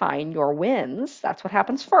identifying your wins. That's what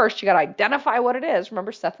happens first. You got to identify what it is.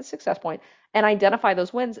 Remember, set the success point and identify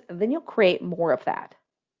those wins, and then you'll create more of that.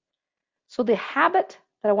 So the habit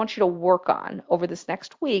that I want you to work on over this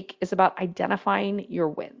next week is about identifying your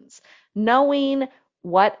wins, knowing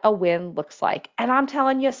what a win looks like. And I'm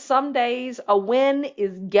telling you, some days a win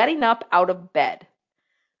is getting up out of bed.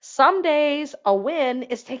 Some days a win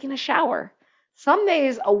is taking a shower. Some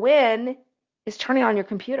days a win is turning on your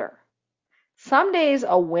computer. Some days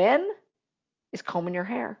a win is combing your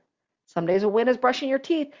hair. Some days a win is brushing your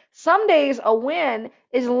teeth. Some days a win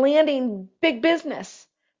is landing big business.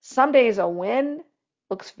 Some days a win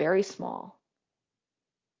looks very small.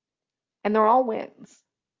 And they're all wins.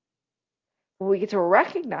 We get to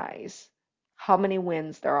recognize how many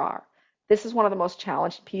wins there are. This is one of the most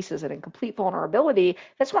challenging pieces, and in complete vulnerability,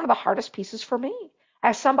 that's one of the hardest pieces for me.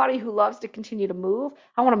 As somebody who loves to continue to move,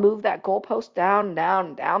 I want to move that goalpost down and down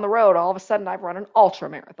and down the road. All of a sudden, I've run an ultra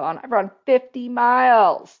marathon. I've run 50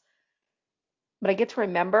 miles. But I get to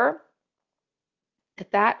remember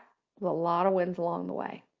that was a lot of wins along the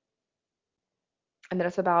way. And that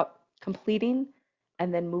it's about completing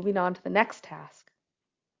and then moving on to the next task.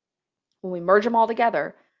 When we merge them all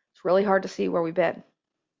together, it's really hard to see where we've been.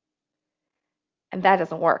 And that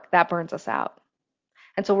doesn't work. That burns us out.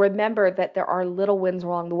 And so remember that there are little wins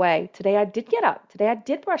along the way. Today I did get up. Today I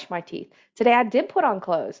did brush my teeth. Today I did put on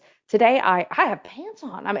clothes. Today I have pants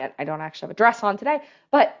on. I mean, I don't actually have a dress on today,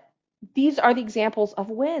 but these are the examples of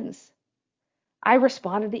wins. I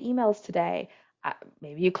responded to emails today.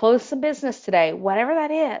 Maybe you closed some business today, whatever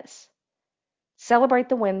that is. Celebrate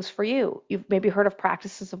the wins for you. You've maybe heard of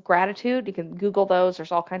practices of gratitude. You can Google those.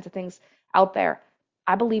 There's all kinds of things out there.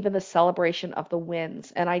 I believe in the celebration of the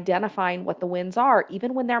wins and identifying what the wins are,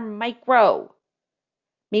 even when they're micro,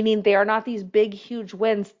 meaning they are not these big, huge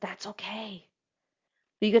wins. That's okay.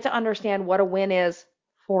 You get to understand what a win is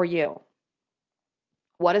for you.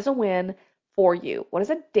 What is a win for you? What does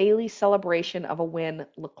a daily celebration of a win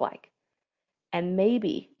look like? And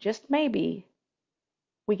maybe, just maybe,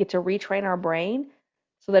 we get to retrain our brain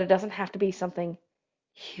so that it doesn't have to be something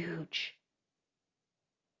huge.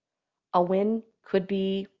 A win could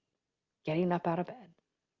be getting up out of bed,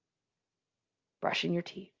 brushing your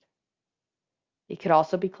teeth. It could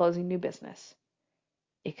also be closing new business.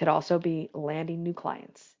 It could also be landing new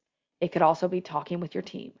clients. It could also be talking with your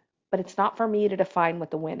team. But it's not for me to define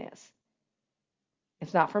what the win is.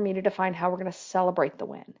 It's not for me to define how we're going to celebrate the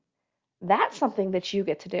win. That's something that you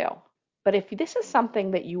get to do. But if this is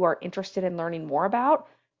something that you are interested in learning more about,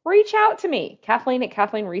 reach out to me,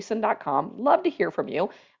 Kathleen@KathleenRiessen.com. Love to hear from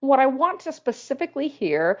you. And what I want to specifically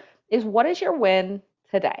hear is, what is your win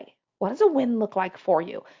today? What does a win look like for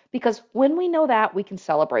you? Because when we know that, we can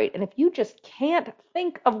celebrate. And if you just can't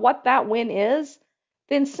think of what that win is,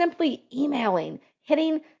 then simply emailing,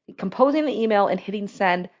 composing the email and hitting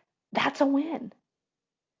send, that's a win.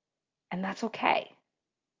 And that's okay.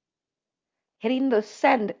 Hitting the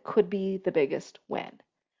send could be the biggest win.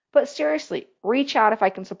 But seriously, reach out if I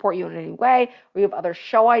can support you in any way, or you have other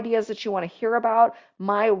show ideas that you want to hear about.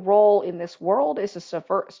 My role in this world is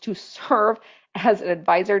to serve as an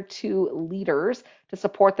advisor to leaders, to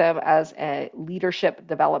support them as a leadership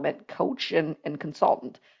development coach and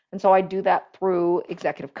consultant. And so I do that through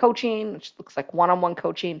executive coaching, which looks like one-on-one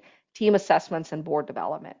coaching, team assessments, and board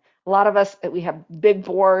development. A lot of us, we have big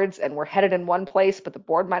boards and we're headed in one place, but the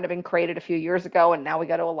board might have been created a few years ago and now we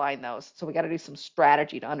got to align those. So we got to do some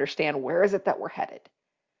strategy to understand where is it that we're headed.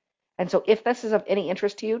 And so if this is of any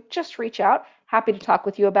interest to you, just reach out. Happy to talk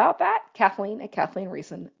with you about that.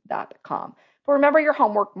 Kathleen@KathleenRiessen.com. But remember your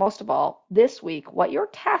homework most of all this week. What you're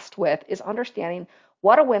tasked with is understanding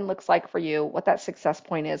what a win looks like for you, what that success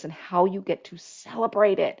point is, and how you get to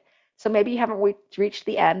celebrate it. So maybe you haven't reached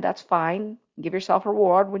the end. That's fine. Give yourself a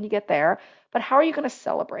reward when you get there. But how are you going to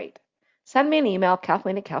celebrate? Send me an email,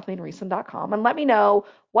 Kathleen@KathleenRiessen.com, and let me know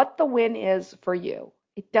what the win is for you.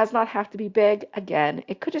 It does not have to be big. Again,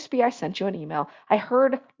 it could just be I sent you an email. I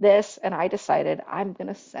heard this and I decided I'm going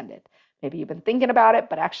to send it. Maybe you've been thinking about it,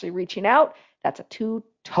 but actually reaching out, that's two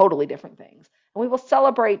totally different things. And we will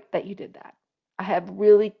celebrate that you did that. I have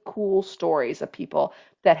really cool stories of people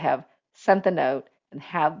that have sent the note and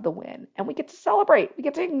have the win. And we get to celebrate. We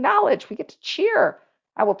get to acknowledge. We get to cheer.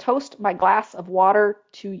 I will toast my glass of water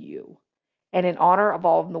to you. And in honor of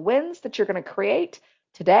all of the wins that you're going to create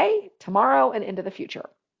today, tomorrow, and into the future.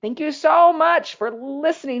 Thank you so much for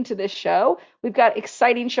listening to this show. We've got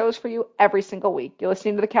exciting shows for you every single week. You're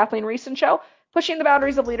listening to The Kathleen Riessen Show, pushing the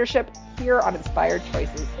boundaries of leadership here on Inspired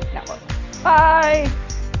Choices Network. Bye.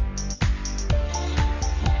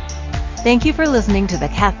 Thank you for listening to The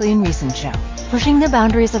Kathleen Riessen Show, pushing the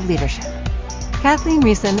boundaries of leadership. Kathleen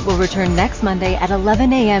Reason will return next Monday at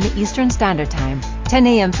 11 a.m. Eastern Standard Time, 10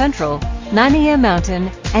 a.m. Central, 9 a.m. Mountain,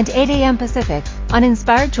 and 8 a.m. Pacific on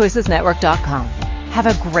InspiredChoicesNetwork.com. Have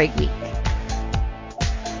a great week.